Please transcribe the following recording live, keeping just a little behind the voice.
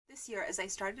this year, as I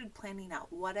started planning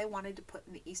out what I wanted to put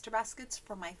in the Easter baskets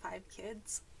for my 5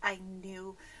 kids, I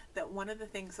knew that one of the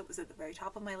things that was at the very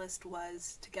top of my list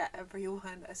was to get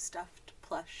everyone a stuffed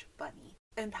plush bunny.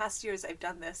 In past years I've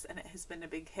done this and it has been a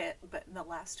big hit, but in the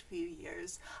last few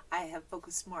years I have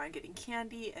focused more on getting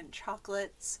candy and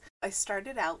chocolates. I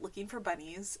started out looking for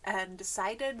bunnies and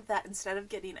decided that instead of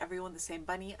getting everyone the same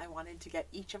bunny, I wanted to get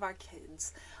each of our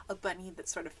kids a bunny that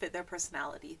sort of fit their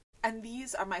personality. And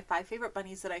these are my 5 favorite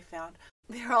bunnies that I found.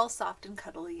 They're all soft and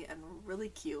cuddly and really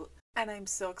cute. And I'm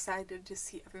so excited to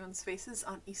see everyone's faces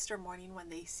on Easter morning when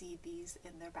they see these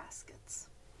in their baskets.